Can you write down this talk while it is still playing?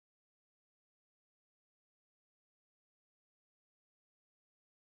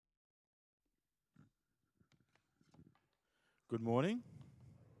Good morning.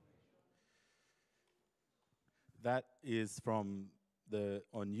 That is from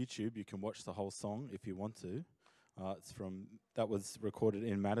on YouTube. You can watch the whole song if you want to. That was recorded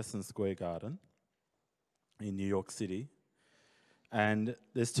in Madison Square Garden in New York City. And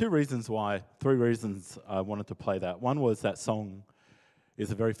there's three reasons I wanted to play that. One was that song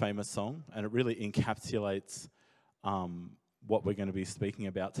is a very famous song, and it really encapsulates what we're going to be speaking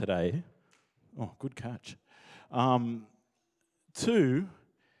about today. Oh, good catch. Two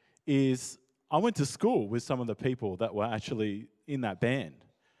is I went to school with some of the people that were actually in that band.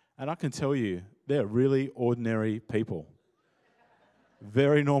 And I can tell you, they're really ordinary people.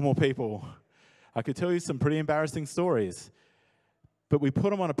 Very normal people. I could tell you some pretty embarrassing stories. But we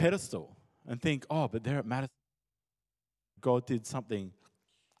put them on a pedestal and think, oh, but they're at Madison. God did something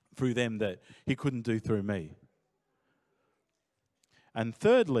through them that he couldn't do through me. And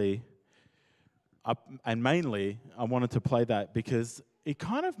thirdly, and mainly, I wanted to play that because it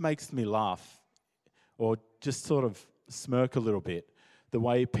kind of makes me laugh or just sort of smirk a little bit, the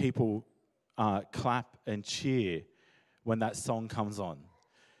way people clap and cheer when that song comes on.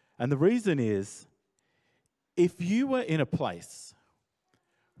 And the reason is, if you were in a place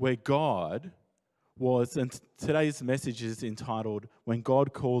where God was, and today's message is entitled, When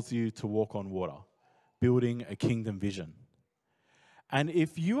God Calls You to Walk on Water, Building a Kingdom Vision. And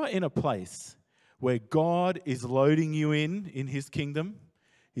if you are in a place where God is loading you in his kingdom,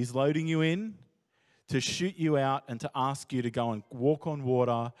 he's loading you in to shoot you out and to ask you to go and walk on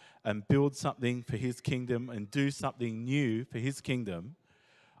water and build something for his kingdom and do something new for his kingdom,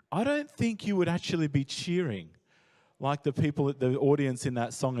 I don't think you would actually be cheering like the people at the audience in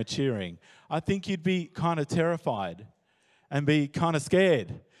that song are cheering. I think you'd be kind of terrified and be kind of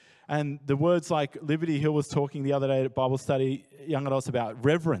scared. And the words like Liberty Hill was talking the other day at Bible study, young adults, about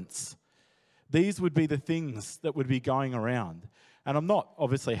reverence. These would be the things that would be going around. And I'm not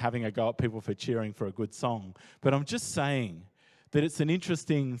obviously having a go at people for cheering for a good song, but I'm just saying that it's an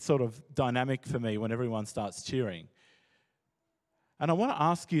interesting sort of dynamic for me when everyone starts cheering. And I want to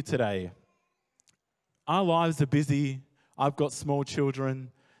ask you today, our lives are busy. I've got small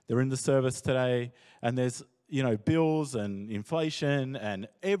children. They're in the service today, and there's bills and inflation and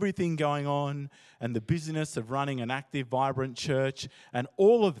everything going on, and the busyness of running an active, vibrant church and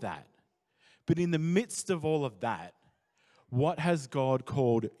all of that. But in the midst of all of that, what has God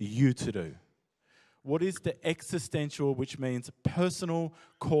called you to do? What is the existential, which means personal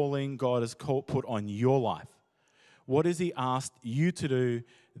calling God has put on your life? What has he asked you to do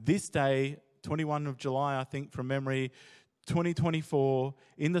this day, 21 of July, I think, from memory, 2024,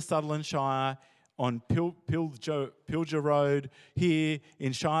 in the Sutherland Shire, on Pilger Road, here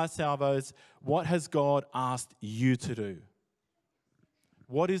in Shire Salvos? What has God asked you to do?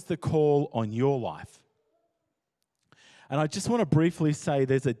 What is the call on your life? And I just want to briefly say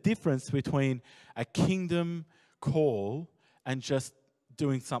there's a difference between a kingdom call and just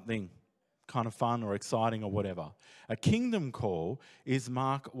doing something kind of fun or exciting or whatever. A kingdom call is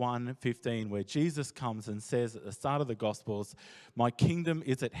Mark 1:15, where Jesus comes and says at the start of the Gospels, my kingdom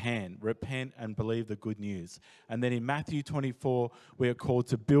is at hand, repent and believe the good news. And then in Matthew 24, we are called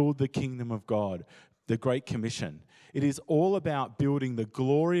to build the kingdom of God, the Great Commission. It is all about building the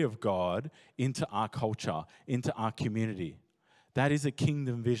glory of God into our culture, into our community. That is a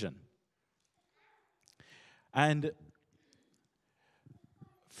kingdom vision. And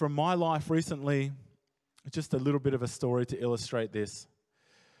from my life recently, just a little bit of a story to illustrate this.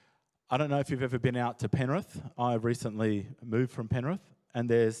 I don't know if you've ever been out to Penrith. I recently moved from Penrith, and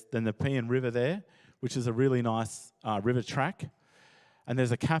there's the Nepean River there, which is a really nice river track. And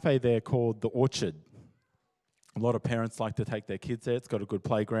there's a cafe there called The Orchard. A lot of parents like to take their kids there. It's got a good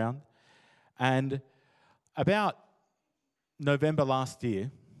playground. And about November last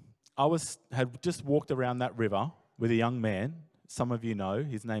year, I had just walked around that river with a young man. Some of you know,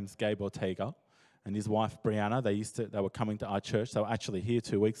 his name's Gabe Ortega, and his wife Brianna. They were coming to our church. They were actually here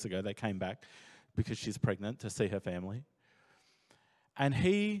 2 weeks ago. They came back because she's pregnant to see her family. And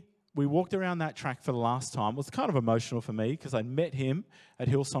we walked around that track for the last time. It was kind of emotional for me because I met him at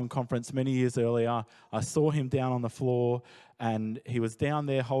Hillsong Conference many years earlier. I saw him down on the floor, and he was down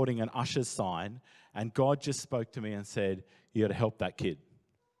there holding an usher's sign, and God just spoke to me and said, you got to help that kid.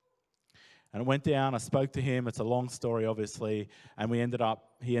 And I went down, I spoke to him. It's a long story, obviously, and he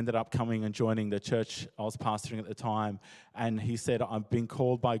ended up coming and joining the church I was pastoring at the time, and he said, I've been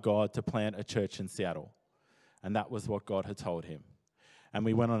called by God to plant a church in Seattle. And that was what God had told him. And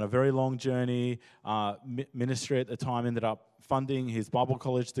we went on a very long journey. Ministry at the time ended up funding his Bible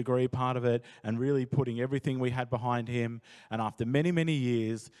college degree, part of it, and really putting everything we had behind him. And after many, many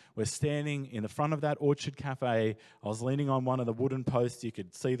years, we're standing in the front of that Orchard Cafe. I was leaning on one of the wooden posts. You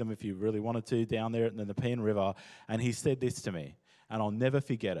could see them if you really wanted to down there in the Nepean River. And he said this to me, and I'll never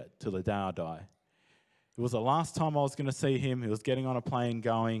forget it till the day I die. It was the last time I was going to see him. He was getting on a plane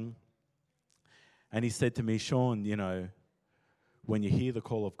going. And he said to me, Sean, you know, when you hear the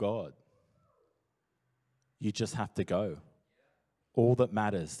call of God, you just have to go. All that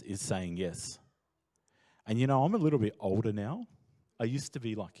matters is saying yes. And you know, I'm a little bit older now. I used to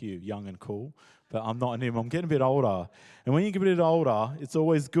be like you, young and cool, but I'm not anymore. I'm getting a bit older. And when you get a bit older, it's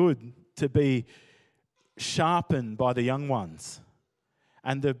always good to be sharpened by the young ones.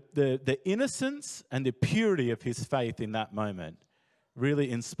 And the innocence and the purity of his faith in that moment really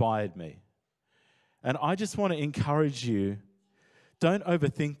inspired me. And I just want to encourage you, don't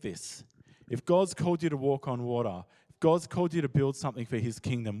overthink this. If God's called you to walk on water, if God's called you to build something for his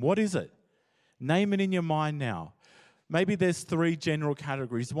kingdom, what is it? Name it in your mind now. Maybe there's 3 general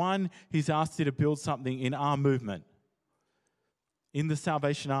categories. 1, he's asked you to build something in our movement, in the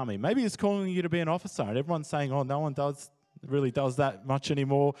Salvation Army. Maybe he's calling you to be an officer, and everyone's saying, oh, no one really does that much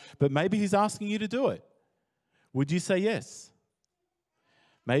anymore. But maybe he's asking you to do it. Would you say yes?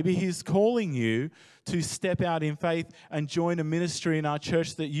 Maybe he's calling you to step out in faith and join a ministry in our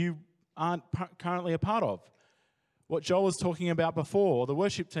church that you aren't currently a part of. What Joel was talking about before, or the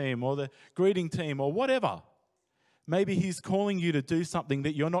worship team, or the greeting team, or whatever. Maybe he's calling you to do something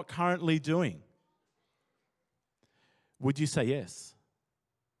that you're not currently doing. Would you say yes?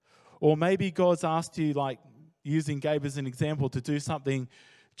 Or maybe God's asked you, like using Gabe as an example, to do something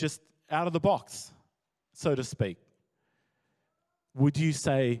just out of the box, so to speak. Would you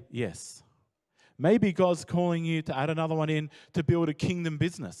say yes? Maybe God's calling you to add another one in to build a kingdom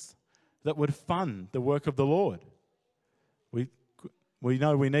business that would fund the work of the Lord. We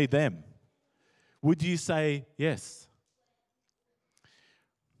know we need them. Would you say yes?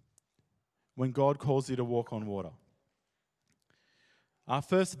 When God calls you to walk on water. Our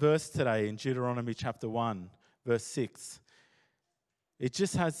first verse today in Deuteronomy chapter 1, verse 6, it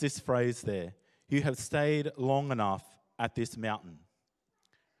just has this phrase there. You have stayed long enough at this mountain.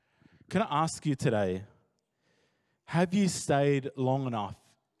 Can I ask you today, have you stayed long enough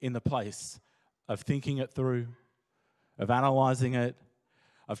in the place of thinking it through, of analyzing it,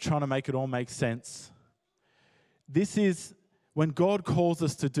 of trying to make it all make sense? This is when God calls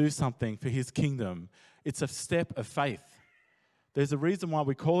us to do something for his kingdom, it's a step of faith. There's a reason why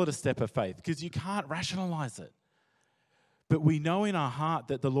we call it a step of faith, because you can't rationalize it. But we know in our heart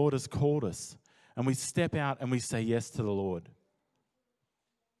that the Lord has called us, and we step out and we say yes to the Lord.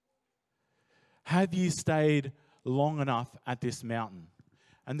 Have you stayed long enough at this mountain?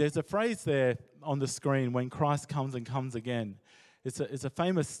 And there's a phrase there on the screen, when Christ comes and comes again. It's a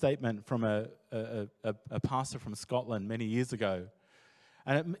famous statement from a pastor from Scotland many years ago.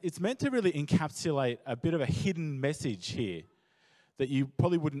 And it's meant to really encapsulate a bit of a hidden message here that you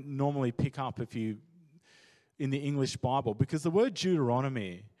probably wouldn't normally pick up if you in the English Bible, because the word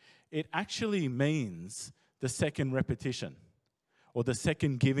Deuteronomy, it actually means the second repetition or the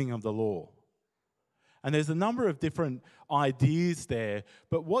second giving of the law. And there's a number of different ideas there,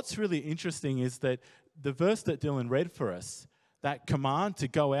 but what's really interesting is that the verse that Dylan read for us, that command to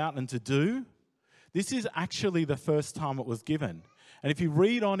go out and to do, this is actually the first time it was given. And if you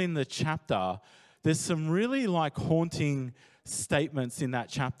read on in the chapter, there's some really haunting statements in that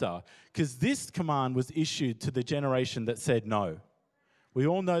chapter, because this command was issued to the generation that said no. We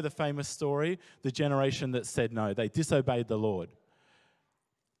all know the famous story, the generation that said no. They disobeyed the Lord.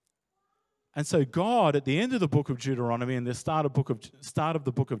 And so God, at the end of the book of Deuteronomy and the start of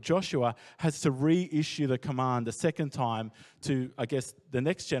the book of Joshua, has to reissue the command a second time to, I guess, the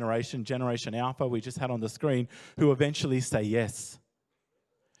next generation, Generation Alpha, we just had on the screen, who eventually say yes.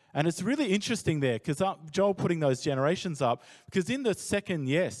 And it's really interesting there, because Joel putting those generations up, because in the second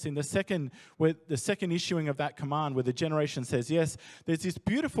yes, in the second issuing of that command where the generation says yes, there's this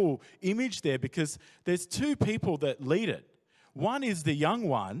beautiful image there, because there's 2 people that lead it. One is the young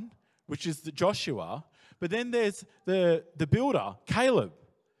one, which is the Joshua, but then there's the builder, Caleb,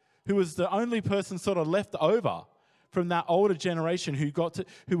 who was the only person sort of left over from that older generation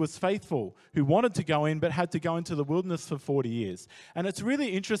who was faithful, who wanted to go in but had to go into the wilderness for 40 years. And it's really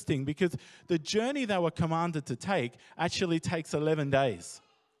interesting because the journey they were commanded to take actually takes 11 days.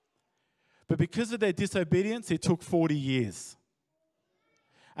 But because of their disobedience, it took 40 years.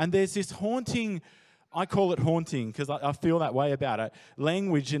 And there's this haunting, I call it haunting because I feel that way about it,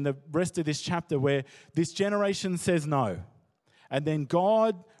 language in the rest of this chapter where this generation says no. And then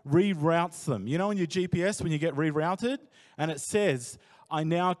God reroutes them. You know, in your GPS, when you get rerouted, and it says, I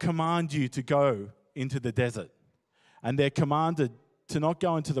now command you to go into the desert. And they're commanded to not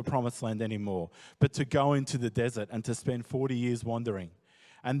go into the promised land anymore, but to go into the desert and to spend 40 years wandering.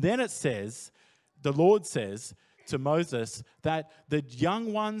 And then it says, the Lord says to Moses that the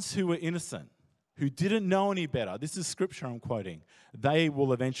young ones who were innocent, who didn't know any better, this is scripture I'm quoting, they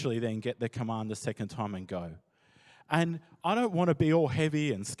will eventually then get the command the second time and go. And I don't want to be all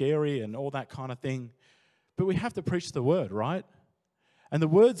heavy and scary and all that kind of thing, but we have to preach the word, right? And the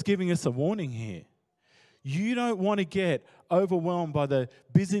word's giving us a warning here. You don't want to get overwhelmed by the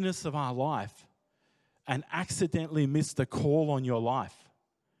busyness of our life and accidentally miss the call on your life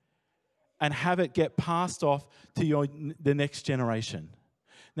and have it get passed off to the next generation.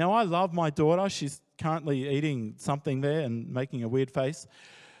 Now, I love my daughter. She's currently eating something there and making a weird face.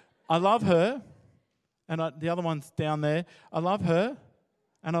 I love her, and the other one's down there. I love her,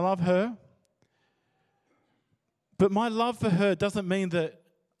 and I love her. But my love for her doesn't mean that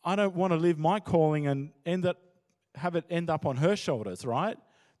I don't want to live my calling and have it end up on her shoulders, right?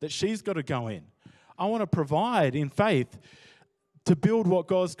 That she's got to go in. I want to provide in faith to build what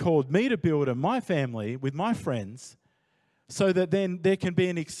God's called me to build in my family with my friends, so that then there can be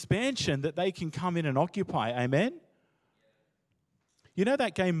an expansion that they can come in and occupy. Amen? You know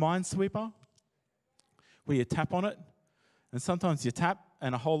that game Minesweeper? Where you tap on it, and sometimes you tap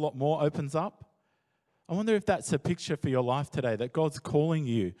and a whole lot more opens up? I wonder if that's a picture for your life today, that God's calling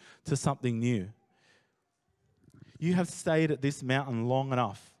you to something new. You have stayed at this mountain long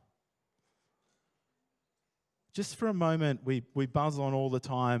enough. Just for a moment, we buzz on all the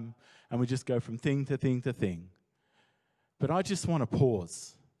time and we just go from thing to thing to thing. But I just want to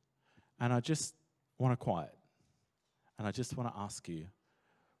pause and I just want to quiet. And I just want to ask you,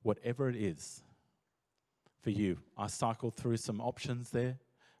 whatever it is for you, I cycled through some options there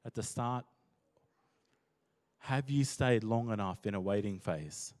at the start. Have you stayed long enough in a waiting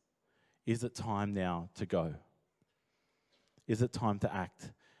phase? Is it time now to go? Is it time to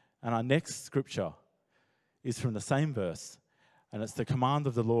act? And our next scripture is from the same verse, and it's the command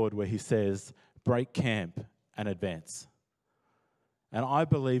of the Lord where he says, break camp and advance. And I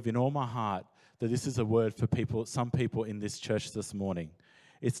believe in all my heart that this is a word for people, some people in this church this morning.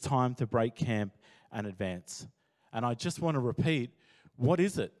 It's time to break camp and advance. And I just want to repeat, what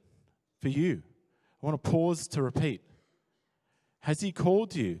is it for you? I want to pause to repeat. Has he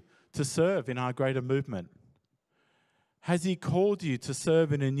called you to serve in our greater movement? Has he called you to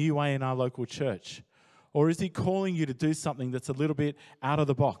serve in a new way in our local church? Or is he calling you to do something that's a little bit out of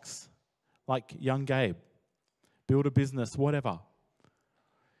the box? Like young Gabe, build a business, whatever.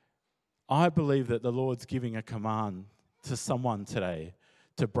 I believe that the Lord's giving a command to someone today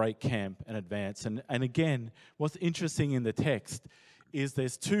to break camp and advance. And again, what's interesting in the text is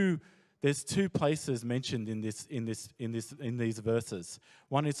there's two places mentioned in these verses.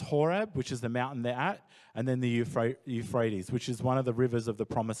 One is Horeb, which is the mountain they're at, and then the Euphrates, which is one of the rivers of the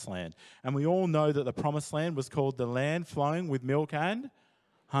Promised Land. And we all know that the Promised Land was called the land flowing with milk and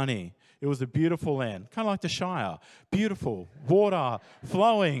honey. It was a beautiful land, kind of like the Shire. Beautiful, water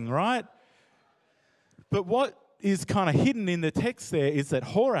flowing, right? But what is kind of hidden in the text there is that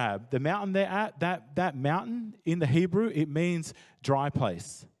Horeb, the mountain they're at, that mountain in the Hebrew, it means dry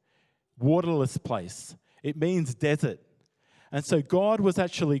place. Waterless place. It means desert. And so God was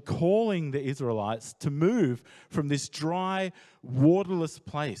actually calling the Israelites to move from this dry, waterless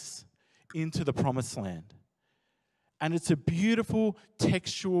place into the Promised Land. And it's a beautiful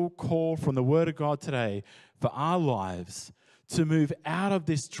textual call from the Word of God today for our lives to move out of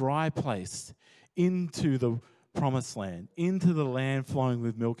this dry place into the Promised Land, into the land flowing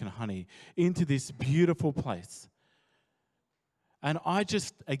with milk and honey, into this beautiful place. And I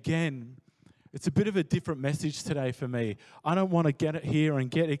just, again, it's a bit of a different message today for me. I don't want to get it here and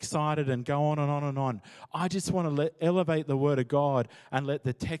get excited and go on and on and on. I just want to elevate the Word of God and let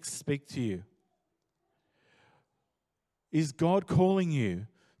the text speak to you. Is God calling you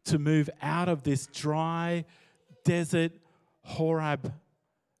to move out of this dry, desert, Horeb,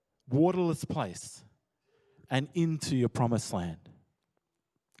 waterless place and into your Promised Land?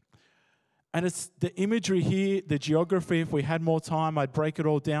 And it's the imagery here, the geography. If we had more time, I'd break it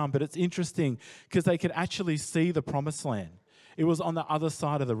all down. But it's interesting because they could actually see the Promised Land. It was on the other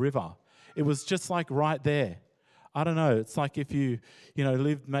side of the river. It was just like right there. I don't know. It's like if you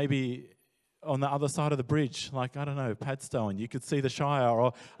lived maybe on the other side of the bridge, like, I don't know, Padstow, you could see the Shire.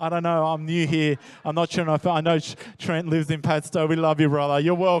 Or, I don't know, I'm new here. I'm not sure if I know Trent lives in Padstow. We love you, brother.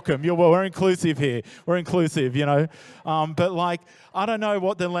 You're welcome. We're inclusive here. We're inclusive, But like, I don't know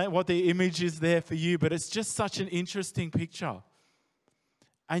what the image is there for you, but it's just such an interesting picture.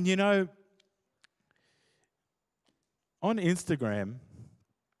 And you know, on Instagram,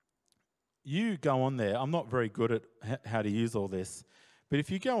 you go on there. I'm not very good at how to use all this, but if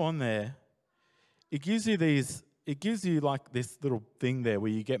you go on there, it gives you like this little thing there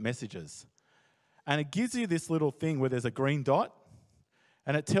where you get messages. And it gives you this little thing where there's a green dot,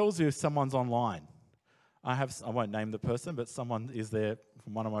 and it tells you if someone's online. I won't name the person, but someone is there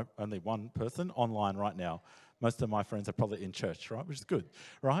from only one person online right now. Most of my friends are probably in church, right? Which is good,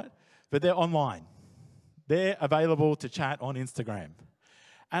 right? But they're online. They're available to chat on Instagram.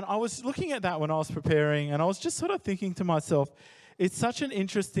 And I was looking at that when I was preparing, and I was just sort of thinking to myself, it's such an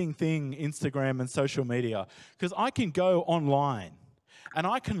interesting thing, Instagram and social media, because I can go online and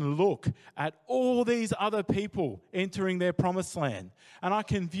I can look at all these other people entering their promised land. And I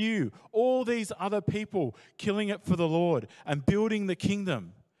can view all these other people killing it for the Lord and building the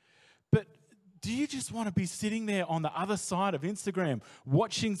kingdom. But do you just want to be sitting there on the other side of Instagram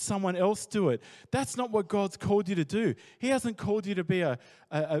watching someone else do it? That's not what God's called you to do. He hasn't called you to be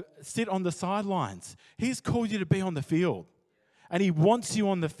sit on the sidelines. He's called you to be on the field. And He wants you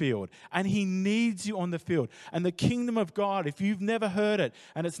on the field. And He needs you on the field. And the kingdom of God, if you've never heard it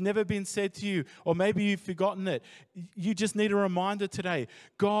and it's never been said to you, or maybe you've forgotten it, you just need a reminder today.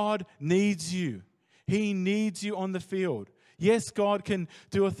 God needs you. He needs you on the field. Yes, God can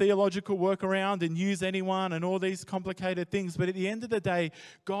do a theological workaround and use anyone and all these complicated things. But at the end of the day,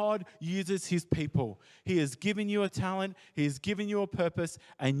 God uses His people. He has given you a talent. He has given you a purpose.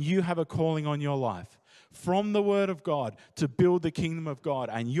 And you have a calling on your life from the Word of God to build the kingdom of God.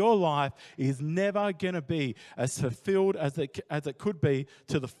 And your life is never going to be as fulfilled as it could be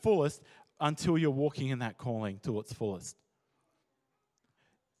to the fullest until you're walking in that calling to its fullest.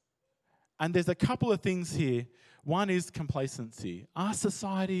 And there's a couple of things here. One is complacency. Our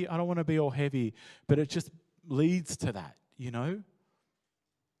society, I don't want to be all heavy, but it just leads to that, you know,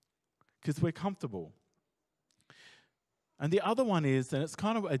 because we're comfortable. And the other one is, and it's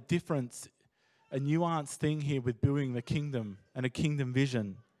kind of a difference, a nuanced thing here with building the kingdom and a kingdom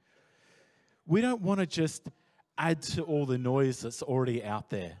vision. We don't want to just add to all the noise that's already out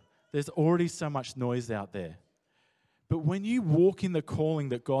there. There's already so much noise out there. But when you walk in the calling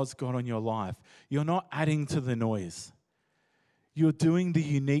that God's got on your life, you're not adding to the noise. You're doing the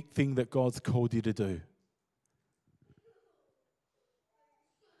unique thing that God's called you to do.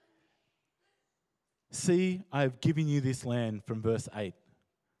 See, I have given you this land, from verse 8.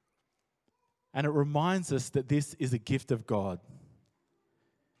 And it reminds us that this is a gift of God.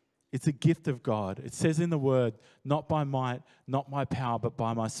 It's a gift of God. It says in the Word, not by might, not by power, but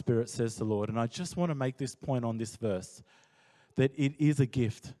by my Spirit, says the Lord. And I just want to make this point on this verse, that it is a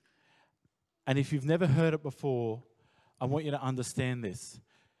gift. And if you've never heard it before, I want you to understand this,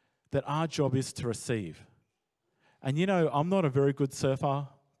 that our job is to receive. And you know, I'm not a very good surfer,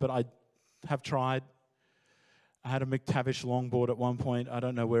 but I have tried. I had a McTavish longboard at one point. I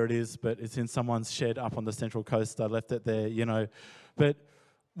don't know where it is, but it's in someone's shed up on the Central Coast. I left it there, you know. But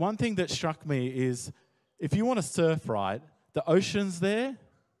one thing that struck me is, if you want to surf right, the ocean's there,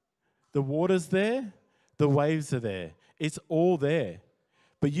 the water's there, the waves are there. It's all there.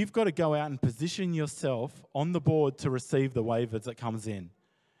 But you've got to go out and position yourself on the board to receive the wave as it comes in.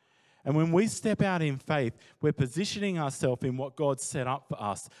 And when we step out in faith, we're positioning ourselves in what God's set up for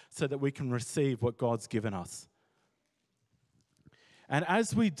us so that we can receive what God's given us. And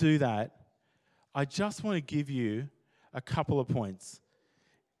as we do that, I just want to give you a couple of points.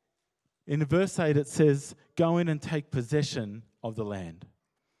 In verse 8, it says, go in and take possession of the land.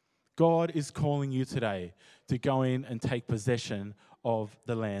 God is calling you today to go in and take possession of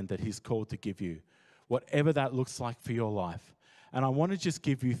the land that He's called to give you, whatever that looks like for your life. And I want to just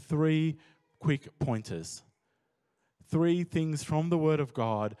give you 3 quick pointers. 3 things from the Word of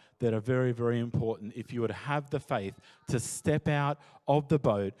God that are very, very important if you were to have the faith to step out of the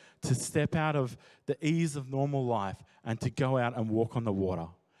boat, to step out of the ease of normal life, and to go out and walk on the water.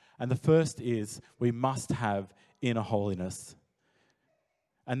 And the first is, we must have inner holiness.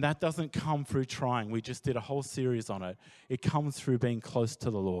 And that doesn't come through trying. We just did a whole series on it. It comes through being close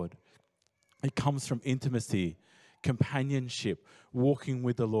to the Lord. It comes from intimacy, companionship, walking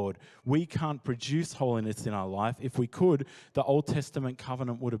with the Lord. We can't produce holiness in our life. If we could, the Old Testament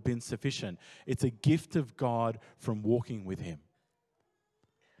covenant would have been sufficient. It's a gift of God from walking with Him.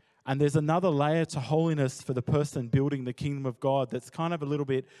 And there's another layer to holiness for the person building the kingdom of God that's kind of a little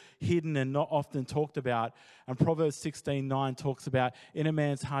bit hidden and not often talked about. And Proverbs 16:9 talks about, in a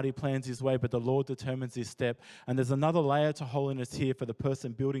man's heart he plans his way, but the Lord determines his step. And there's another layer to holiness here for the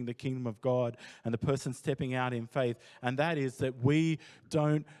person building the kingdom of God and the person stepping out in faith. And that is that we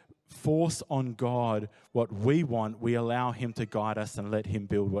don't force on God what we want. We allow him to guide us and let him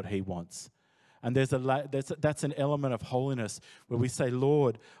build what he wants. And that's an element of holiness where we say,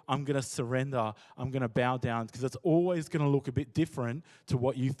 Lord, I'm going to surrender. I'm going to bow down, because it's always going to look a bit different to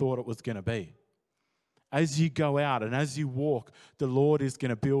what you thought it was going to be. As you go out and as you walk, the Lord is going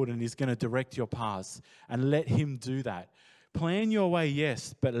to build and he's going to direct your paths, and let him do that. Plan your way,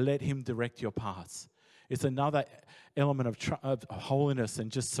 yes, but let him direct your paths. It's another element of holiness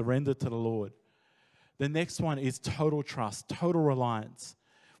and just surrender to the Lord. The next one is total trust, total reliance.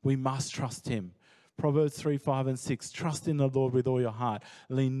 We must trust him. Proverbs 3, 5, and 6. Trust in the Lord with all your heart.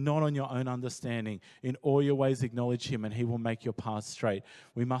 Lean not on your own understanding. In all your ways acknowledge him, and he will make your paths straight.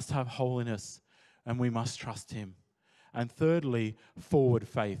 We must have holiness, and we must trust him. And thirdly, forward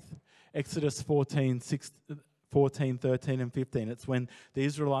faith. Exodus 14, 13, and 15. It's when the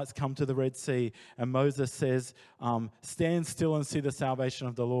Israelites come to the Red Sea, and Moses says, stand still and see the salvation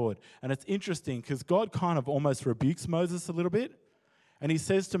of the Lord. And it's interesting because God kind of almost rebukes Moses a little bit. And he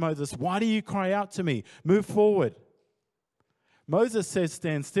says to Moses, why do you cry out to me? Move forward. Moses says,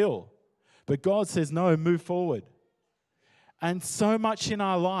 stand still. But God says, no, move forward. And so much in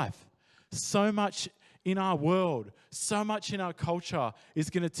our life, so much in our world, so much in our culture is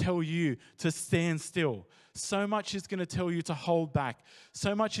going to tell you to stand still. So much is going to tell you to hold back.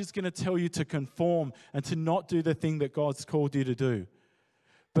 So much is going to tell you to conform and to not do the thing that God's called you to do.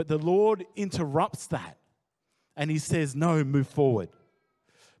 But the Lord interrupts that. And he says, no, move forward.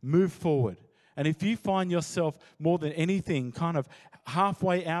 Move forward. And if you find yourself more than anything kind of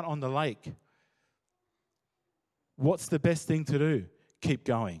halfway out on the lake, what's the best thing to do? Keep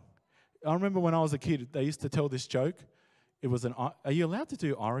going. I remember when I was a kid, they used to tell this joke. It was are you allowed to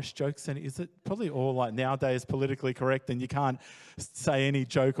do Irish jokes? And is it probably all like nowadays politically correct and you can't say any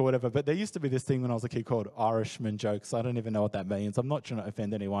joke or whatever? But there used to be this thing when I was a kid called Irishman jokes. I don't even know what that means. I'm not trying to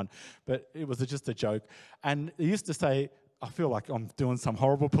offend anyone, but it was just a joke. And they used to say, I feel like I'm doing some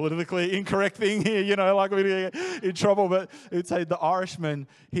horrible politically incorrect thing here, like we're going to get in trouble. But it would say the Irishman,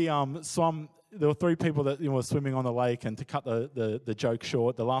 he swam. There were three people that were swimming on the lake, and to cut the joke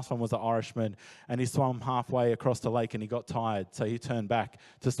short, the last one was the Irishman, and he swam halfway across the lake and he got tired, so he turned back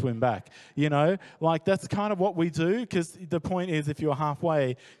to swim back. Like that's kind of what we do, because the point is if you're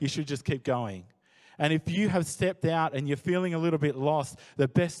halfway, you should just keep going. And if you have stepped out and you're feeling a little bit lost, the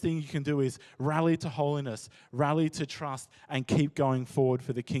best thing you can do is rally to holiness, rally to trust, and keep going forward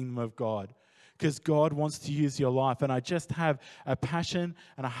for the kingdom of God. Because God wants to use your life. And I just have a passion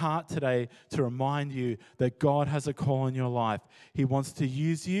and a heart today to remind you that God has a call in your life. He wants to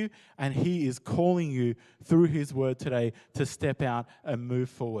use you, and he is calling you through his word today to step out and move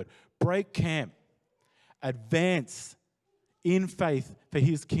forward. Break camp. Advance in faith for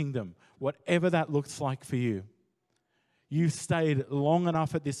his kingdom, whatever that looks like for you. You've stayed long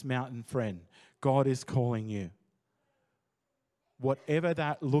enough at this mountain, friend. God is calling you. Whatever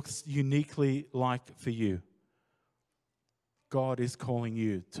that looks uniquely like for you, God is calling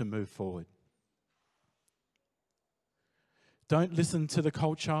you to move forward. Don't listen to the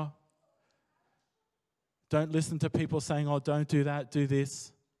culture. Don't listen to people saying, oh, don't do that, do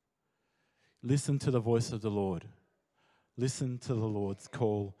this. Listen to the voice of the Lord. Listen to the Lord's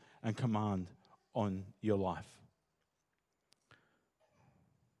call and command on your life.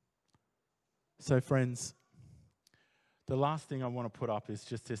 So, friends, the last thing I want to put up is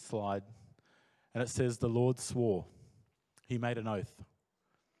just this slide. And it says, the Lord swore. He made an oath.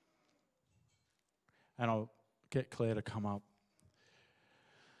 And I'll get Claire to come up.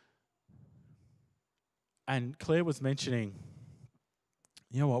 And Claire was mentioning,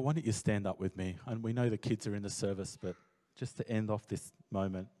 you know what, why don't you stand up with me? And we know the kids are in the service, but just to end off this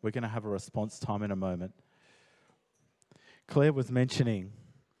moment, we're going to have a response time in a moment. Claire was mentioning,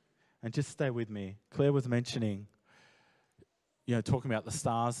 and just stay with me, Claire was mentioning, talking about the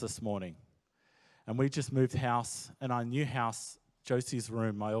stars this morning. And we just moved house, and our new house, Josie's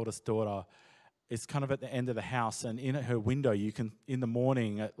room, my oldest daughter, is kind of at the end of the house, and in her window, you can, in the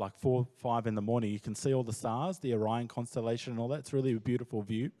morning, at like 4, 5 in the morning, you can see all the stars, the Orion constellation and all that. It's really a beautiful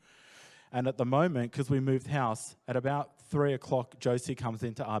view. And at the moment, because we moved house, at about 3 o'clock, Josie comes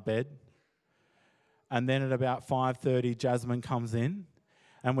into our bed. And then at about 5:30, Jasmine comes in.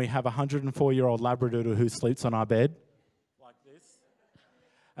 And we have a 104-year-old Labradoodle who sleeps on our bed. Like this.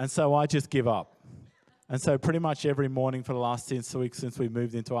 And so I just give up. And so pretty much every morning for the last 6 weeks since we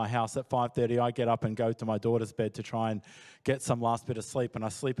moved into our house at 5:30, I get up and go to my daughter's bed to try and get some last bit of sleep. And I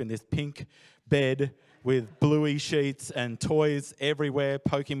sleep in this pink bed with bluey sheets and toys everywhere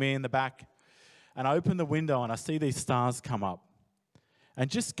poking me in the back. And I open the window and I see these stars come up. And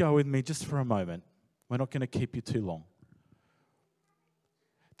just go with me just for a moment. We're not going to keep you too long.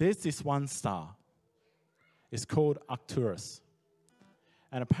 there's this one star. It's called Arcturus.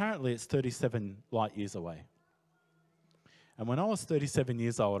 And apparently it's 37 light years away. And when I was 37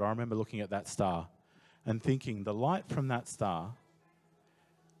 years old, I remember looking at that star and thinking the light from that star,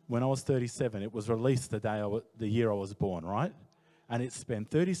 when I was 37, it was released the year I was born, right? And it spent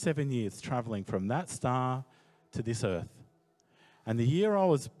 37 years traveling from that star to this earth. And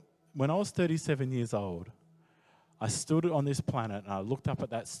when I was 37 years old, I stood on this planet and I looked up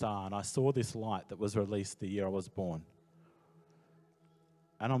at that star and I saw this light that was released the year I was born.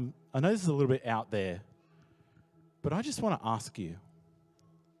 And I know this is a little bit out there, but I just want to ask you,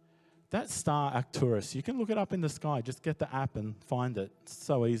 that star Arcturus, you can look it up in the sky, just get the app and find it. It's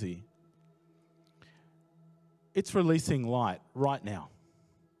so easy. It's releasing light right now.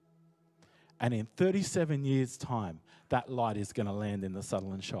 And in 37 years' time, that light is going to land in the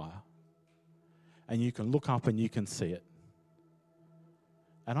Sutherland Shire. And you can look up and you can see it.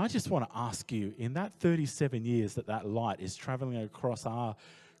 And I just want to ask you, in that 37 years that light is traveling across our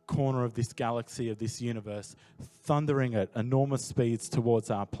corner of this galaxy, of this universe, thundering at enormous speeds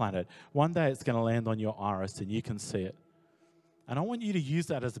towards our planet, one day it's going to land on your iris and you can see it. And I want you to use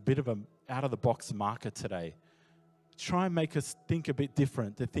that as a bit of an out-of-the-box marker today. Try and make us think a bit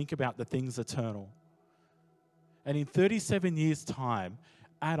different, to think about the things eternal. And in 37 years' time,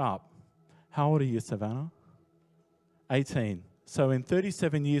 add up. How old are you, Savannah? 18. So in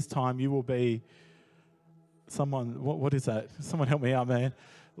 37 years' time, you will be someone, what is that? Someone help me out, man.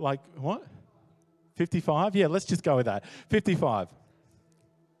 Like, what? 55? Yeah, let's just go with that. 55.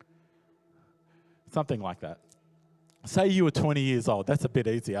 Something like that. Say you were 20 years old. That's a bit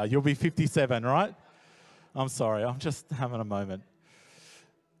easier. You'll be 57, right? I'm sorry. I'm just having a moment.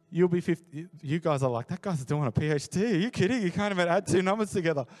 You'll be 50. You guys are like, that guy's doing a PhD. Are you kidding? You can't even add two numbers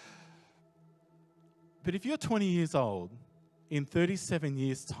together. But if you're 20 years old, in 37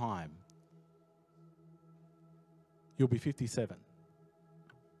 years' time, you'll be 57.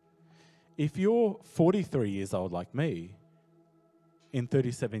 If you're 43 years old like me, in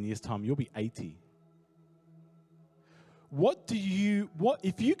 37 years' time, you'll be 80.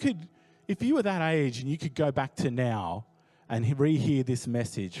 If you were that age and you could go back to now and rehear this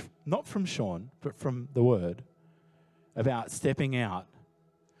message, not from Sean, but from the Word, about stepping out,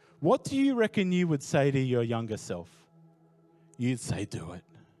 what do you reckon you would say to your younger self? You'd say, do it.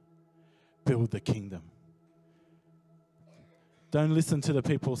 Build the kingdom. Don't listen to the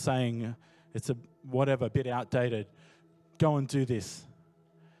people saying it's a bit outdated. Go and do this.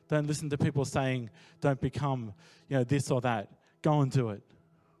 Don't listen to people saying don't become, this or that. Go and do it.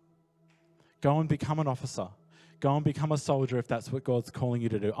 Go and become an officer. Go and become a soldier if that's what God's calling you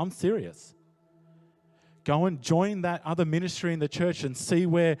to do. I'm serious. Go and join that other ministry in the church and see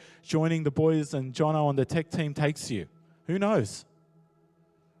where joining the boys and Jono on the tech team takes you. Who knows?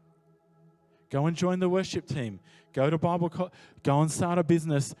 Go and join the worship team. Go to go and start a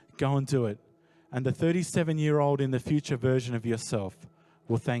business. Go and do it. And the 37-year-old in the future version of yourself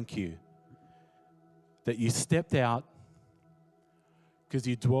will thank you that you stepped out because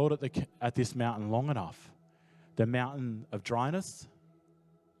you dwelled at this mountain long enough, the mountain of dryness,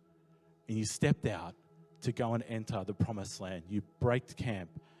 and you stepped out to go and enter the promised land. You braked camp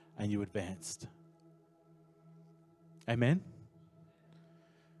and you advanced. Amen?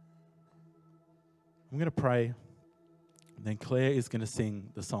 I'm going to pray, and then Claire is going to sing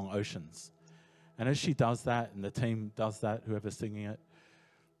the song Oceans. And as she does that, and the team does that, whoever's singing it,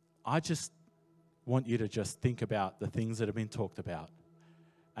 I just want you to just think about the things that have been talked about.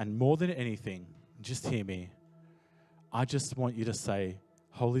 And more than anything, just hear me, I just want you to say,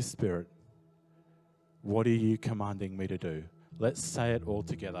 Holy Spirit, what are you commanding me to do? Let's say it all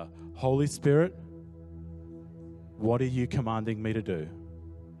together. Holy Spirit, what are you commanding me to do?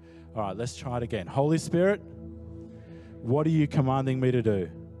 All right, let's try it again. Holy Spirit, what are you commanding me to do?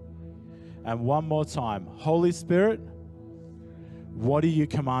 And one more time. Holy Spirit, what are you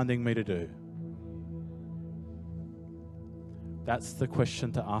commanding me to do? That's the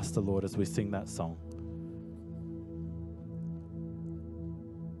question to ask the Lord as we sing that song.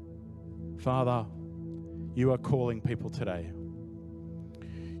 Father, you are calling people today.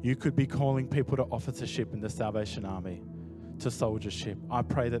 You could be calling people to officership in the Salvation Army, to soldiership. I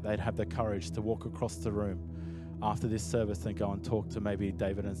pray that they'd have the courage to walk across the room after this service and go and talk to maybe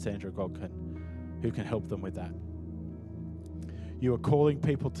David and Sandra Godkin, who can help them with that. You are calling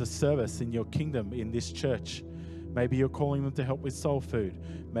people to service in your kingdom in this church. Maybe you're calling them to help with soul food.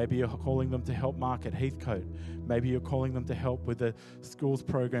 Maybe you're calling them to help market Heathcote. Maybe you're calling them to help with the schools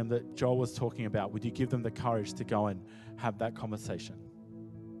program that Joel was talking about. Would you give them the courage to go and have that conversation?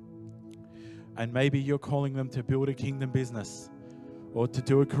 And maybe you're calling them to build a kingdom business, or to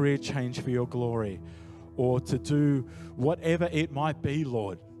do a career change for your glory, or to do whatever it might be,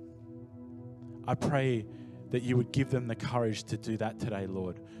 Lord. I pray that you would give them the courage to do that today,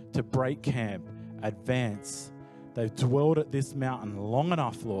 Lord, to break camp, advance. They've dwelled at this mountain long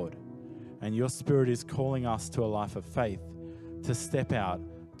enough, Lord, and your Spirit is calling us to a life of faith, to step out,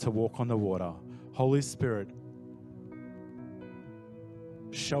 to walk on the water. Holy Spirit,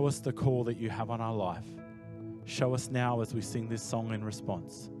 show us the call that you have on our life. Show us now as we sing this song in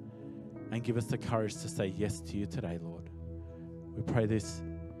response, and give us the courage to say yes to you today, Lord. We pray this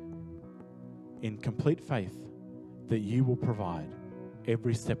in complete faith that you will provide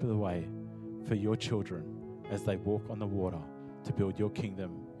every step of the way for your children as they walk on the water to build your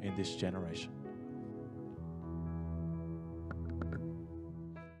kingdom in this generation.